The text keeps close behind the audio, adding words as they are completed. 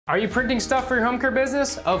Are you printing stuff for your home care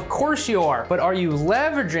business? Of course you are, but are you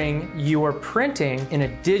leveraging your printing in a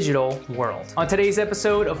digital world? On today's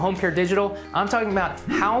episode of Home Care Digital, I'm talking about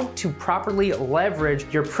how to properly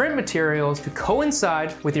leverage your print materials to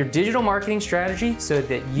coincide with your digital marketing strategy so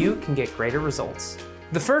that you can get greater results.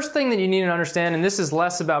 The first thing that you need to understand, and this is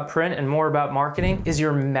less about print and more about marketing, is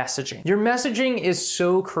your messaging. Your messaging is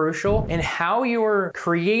so crucial in how you're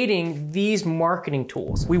creating these marketing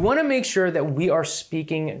tools. We want to make sure that we are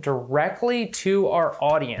speaking directly to our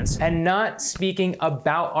audience and not speaking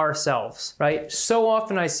about ourselves, right? So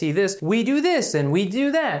often I see this, we do this and we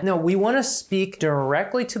do that. No, we want to speak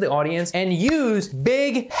directly to the audience and use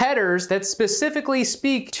big headers that specifically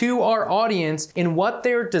speak to our audience in what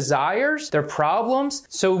their desires, their problems,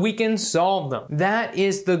 so we can solve them. That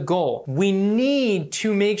is the goal. We need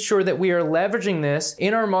to make sure that we are leveraging this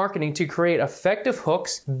in our marketing to create effective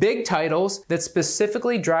hooks, big titles that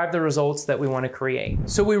specifically drive the results that we want to create.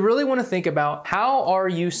 So we really want to think about how are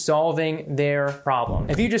you solving their problem.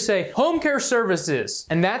 If you just say home care services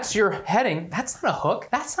and that's your heading, that's not a hook.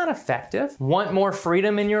 That's not effective. Want more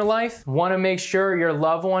freedom in your life? Want to make sure your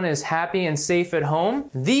loved one is happy and safe at home?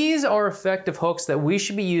 These are effective hooks that we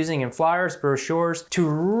should be using in flyers, brochures, to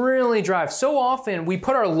really drive. So often we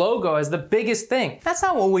put our logo as the biggest thing. That's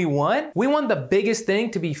not what we want. We want the biggest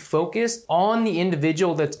thing to be focused on the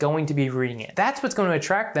individual that's going to be reading it. That's what's going to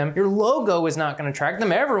attract them. Your logo is not going to attract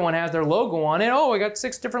them. Everyone has their logo on it. Oh, I got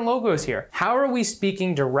 6 different logos here. How are we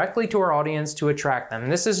speaking directly to our audience to attract them?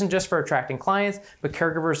 And this isn't just for attracting clients, but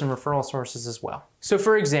caregivers and referral sources as well. So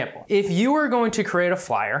for example, if you are going to create a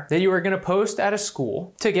flyer that you are going to post at a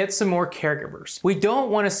school to get some more caregivers, we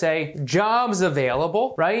don't want to say jobs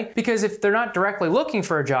available, right? Because if they're not directly looking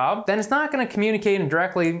for a job, then it's not going to communicate and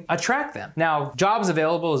directly attract them. Now, jobs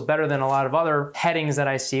available is better than a lot of other headings that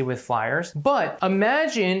I see with flyers, but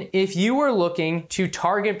imagine if you were looking to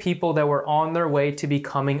target people that were on their way to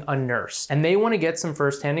becoming a nurse and they want to get some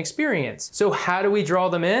firsthand experience. So how do we draw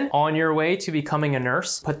them in? On your way to becoming a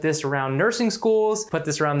nurse, put this around nursing schools, put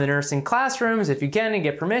this around the nursing classrooms if you can and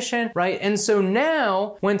get permission, right? And so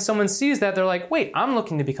now when someone sees that, they're like, wait, I'm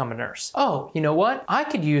looking to become a nurse. Oh, you know what? I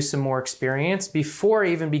could use some more experience before I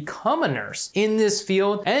even become a nurse in this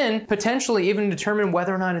field and potentially even determine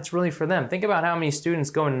whether or not it's really for them. Think about how many students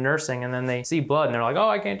go into nursing and then they see blood and they're like, oh,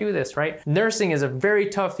 I can't do this, right? Nursing is a very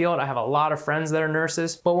tough field. I have a lot of friends that are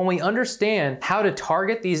nurses, but when we understand how to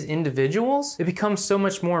target these individuals, it becomes so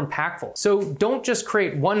much more impactful. So don't just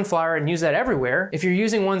create one flyer and use that everywhere. If you're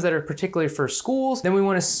using ones that are particularly for schools, then we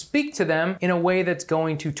want to speak to them in a way that's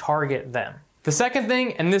going to target them. The second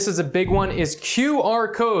thing, and this is a big one, is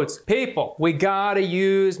QR codes. People, we gotta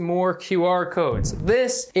use more QR codes.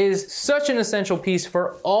 This is such an essential piece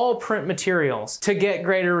for all print materials to get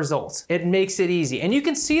greater results. It makes it easy. And you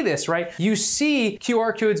can see this, right? You see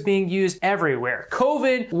QR codes being used everywhere.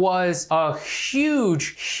 COVID was a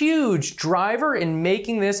huge driver in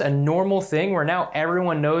making this a normal thing where now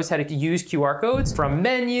everyone knows how to use QR codes from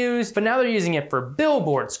menus, but now they're using it for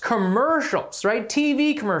billboards, commercials, right?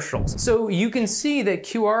 TV commercials. So you can see that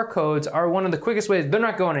QR codes are one of the quickest ways. They're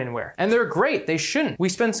not going anywhere. And they're great. They shouldn't. We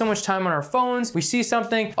spend so much time on our phones. We see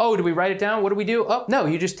something. Oh, do we write it down? What do we do? Oh, no,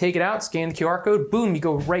 you just take it out, scan the QR code, boom, you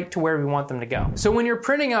go right to where we want them to go. So when you're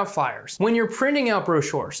printing out flyers, when you're printing out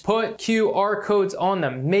brochures, put QR codes on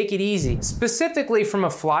them. Make it easy. Specifically from a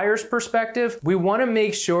flyer's perspective, we want to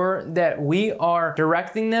make sure that we are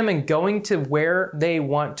directing them and going to where they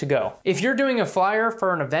want to go. If you're doing a flyer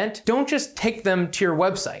for an event, don't just take them to your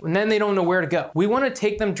website and then they don't know where to go. We want to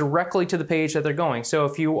take them directly to the page that they're going. So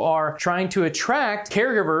if you are trying to attract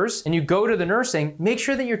caregivers and you go to the nursing, make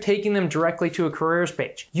sure that you're taking them directly to a careers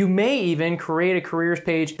page. You may even create a careers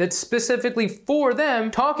page that's specifically for them,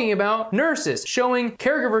 talking about nurses, showing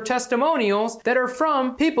caregiver testimonials that are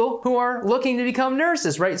from people who are looking to become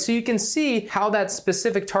nurses, right? So you can see how that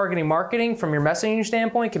specific targeting marketing from your messaging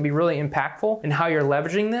standpoint can be really impactful and how you're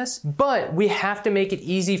leveraging this. But we have to make it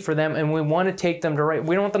easy for them and we want to take them to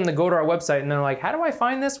we don't want them to go to our website and they're like, how do I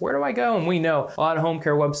find this? Where do I go? And we know a lot of home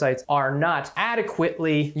care websites are not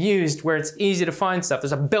adequately used where it's easy to find stuff.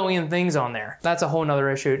 There's a billion things on there. That's a whole nother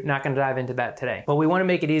issue. Not going to dive into that today. But we want to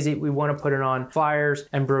make it easy. We want to put it on flyers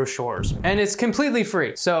and brochures. And it's completely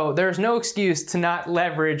free. So there's no excuse to not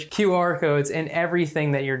leverage QR codes in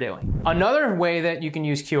everything that you're doing. Another way that you can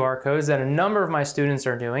use QR codes that a number of my students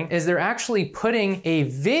are doing is they're actually putting a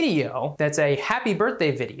video that's a happy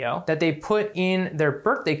birthday video that they put in their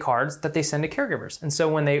birthday cards that they they send to caregivers. And so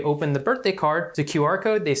when they open the birthday card, it's a QR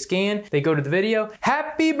code, they scan, they go to the video,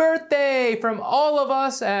 happy birthday from all of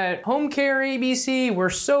us at Home Care ABC.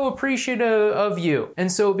 We're so appreciative of you.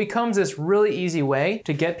 And so it becomes this really easy way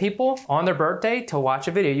to get people on their birthday to watch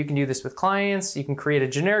a video. You can do this with clients. You can create a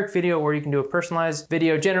generic video, or you can do a personalized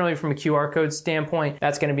video. Generally from a QR code standpoint,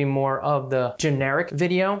 that's going to be more of the generic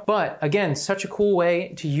video. But again, such a cool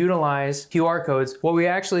way to utilize QR codes. What we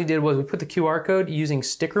actually did was we put the QR code using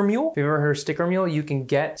Sticker Mule. If you've ever heard of Sticker Mule, you can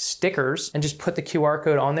get stickers and just put the QR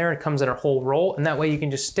code on there. It comes in a whole roll, and that way you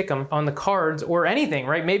can just stick them on the cards or anything,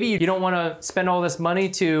 right? Maybe you don't want to spend all this money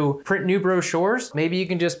to print new brochures. Maybe you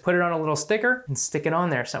can just put it on a little sticker and stick it on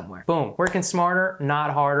there somewhere. Boom. Working smarter,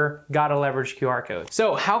 not harder. Gotta leverage QR codes.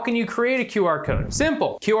 So how can you create a QR code?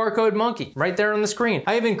 Simple. QR code monkey right there on the screen.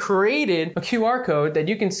 I even created a QR code that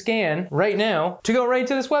you can scan right now to go right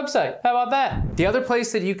to this website. How about that? The other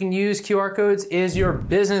place that you can use QR codes is your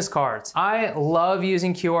business cards. I love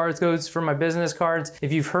using QR codes for my business cards.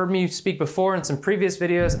 If you've heard me speak before in some previous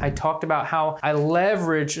videos, I talked about how I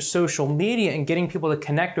leverage social media and getting people to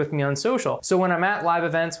connect with me on social. So when I'm at live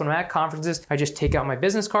events, when I'm at conferences, I just take out my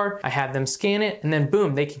business card, I have them scan it, and then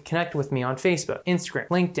boom, they can connect with me on Facebook, Instagram,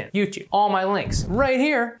 LinkedIn, YouTube, all my links right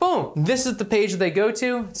here. Boom. This is the page that they go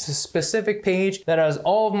to. It's a specific page that has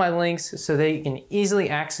all of my links so they can easily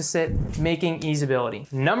access it, making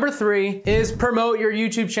easeability. Number 3 is promote your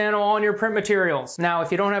YouTube channel on your print materials. Now,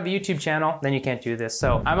 if you don't have a YouTube channel, then you can't do this.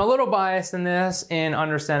 So I'm a little biased in this, in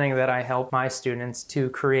understanding that I help my students to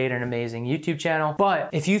create an amazing YouTube channel. But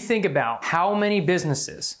if you think about how many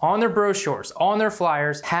businesses on their brochures, on their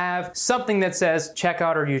flyers, have something that says, check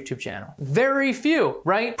out our YouTube channel. Very few,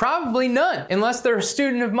 right? Probably none. Unless they're a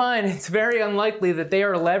student of mine, it's very unlikely that they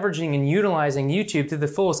are leveraging and utilizing YouTube to the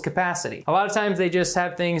fullest capacity. A lot of times they just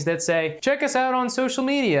have things that say, check us out on social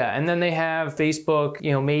media. And then they have Facebook,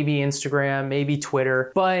 maybe Instagram, maybe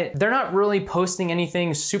Twitter, but they're not really posting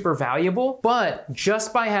anything super valuable. But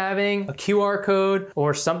just by having a QR code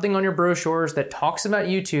or something on your brochures that talks about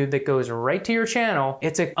YouTube that goes right to your channel,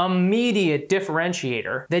 it's an immediate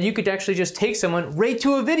differentiator that you could actually just take someone right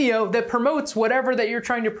to a video that promotes whatever that you're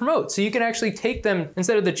trying to promote. So you can actually take them,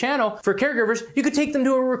 instead of the channel for caregivers, you could take them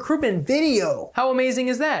to a recruitment video. How amazing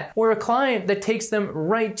is that? Or a client that takes them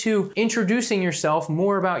right to introducing yourself,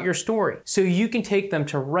 more about your story. So you can take them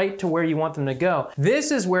to right to where you want them to go.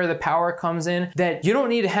 This is where the power comes in, that you don't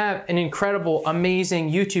need to have an incredible,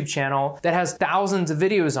 amazing YouTube channel that has thousands of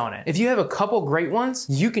videos on it. If you have a couple great ones,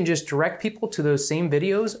 you can just direct people to those same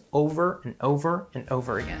videos over and over and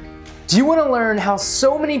over again. Do you want to learn how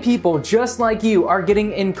so many people just like you are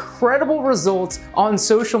getting incredible results on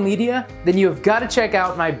social media? Then you have got to check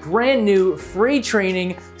out my brand new free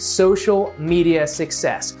training, Social Media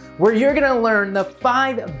Success, where you're going to learn the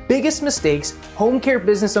 5 biggest mistakes home care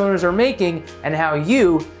business owners are making and how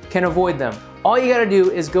you can avoid them. All you got to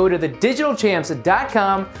do is go to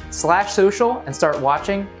thedigitalchamps.com/social and start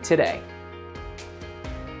watching today.